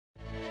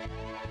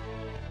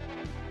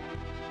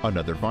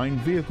Another fine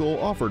vehicle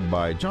offered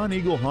by John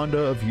Eagle Honda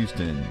of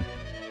Houston.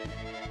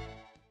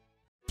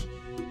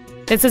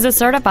 This is a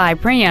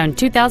certified pre-owned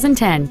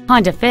 2010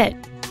 Honda Fit.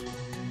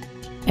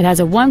 It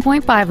has a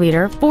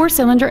 1.5-liter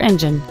 4-cylinder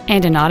engine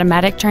and an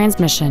automatic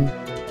transmission.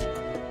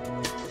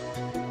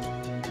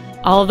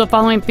 All of the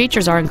following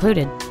features are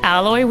included: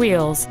 alloy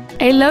wheels,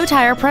 a low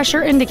tire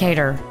pressure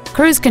indicator,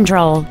 cruise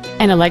control,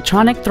 an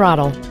electronic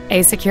throttle,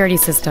 a security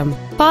system,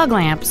 fog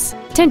lamps,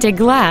 tinted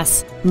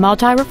glass,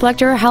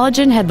 multi-reflector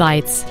halogen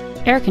headlights,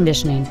 air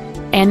conditioning,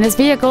 and this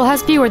vehicle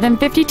has fewer than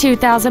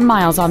 52,000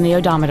 miles on the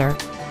odometer.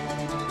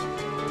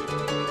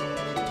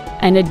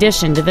 In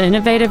addition to the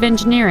innovative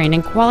engineering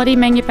and quality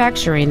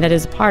manufacturing that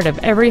is part of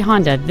every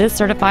Honda, this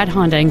certified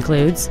Honda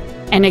includes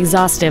an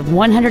exhaustive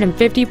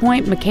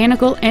 150-point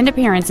mechanical and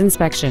appearance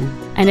inspection,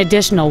 an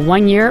additional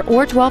 1 year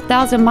or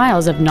 12,000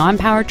 miles of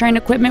non-powertrain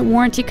equipment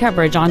warranty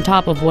coverage on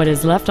top of what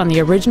is left on the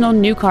original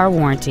new car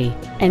warranty,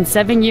 and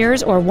 7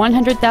 years or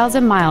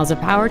 100,000 miles of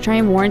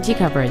powertrain warranty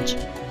coverage.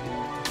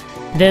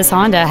 This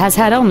Honda has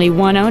had only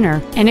one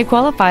owner, and it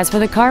qualifies for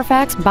the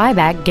Carfax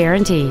buyback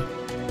guarantee.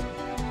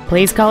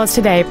 Please call us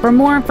today for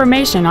more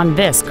information on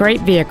this great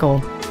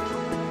vehicle.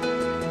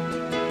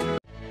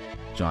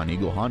 John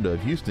Eagle Honda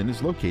of Houston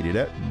is located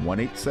at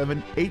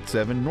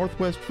 18787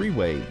 Northwest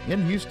Freeway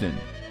in Houston.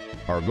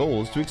 Our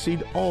goal is to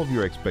exceed all of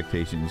your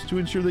expectations to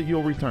ensure that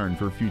you'll return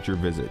for future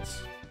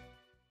visits.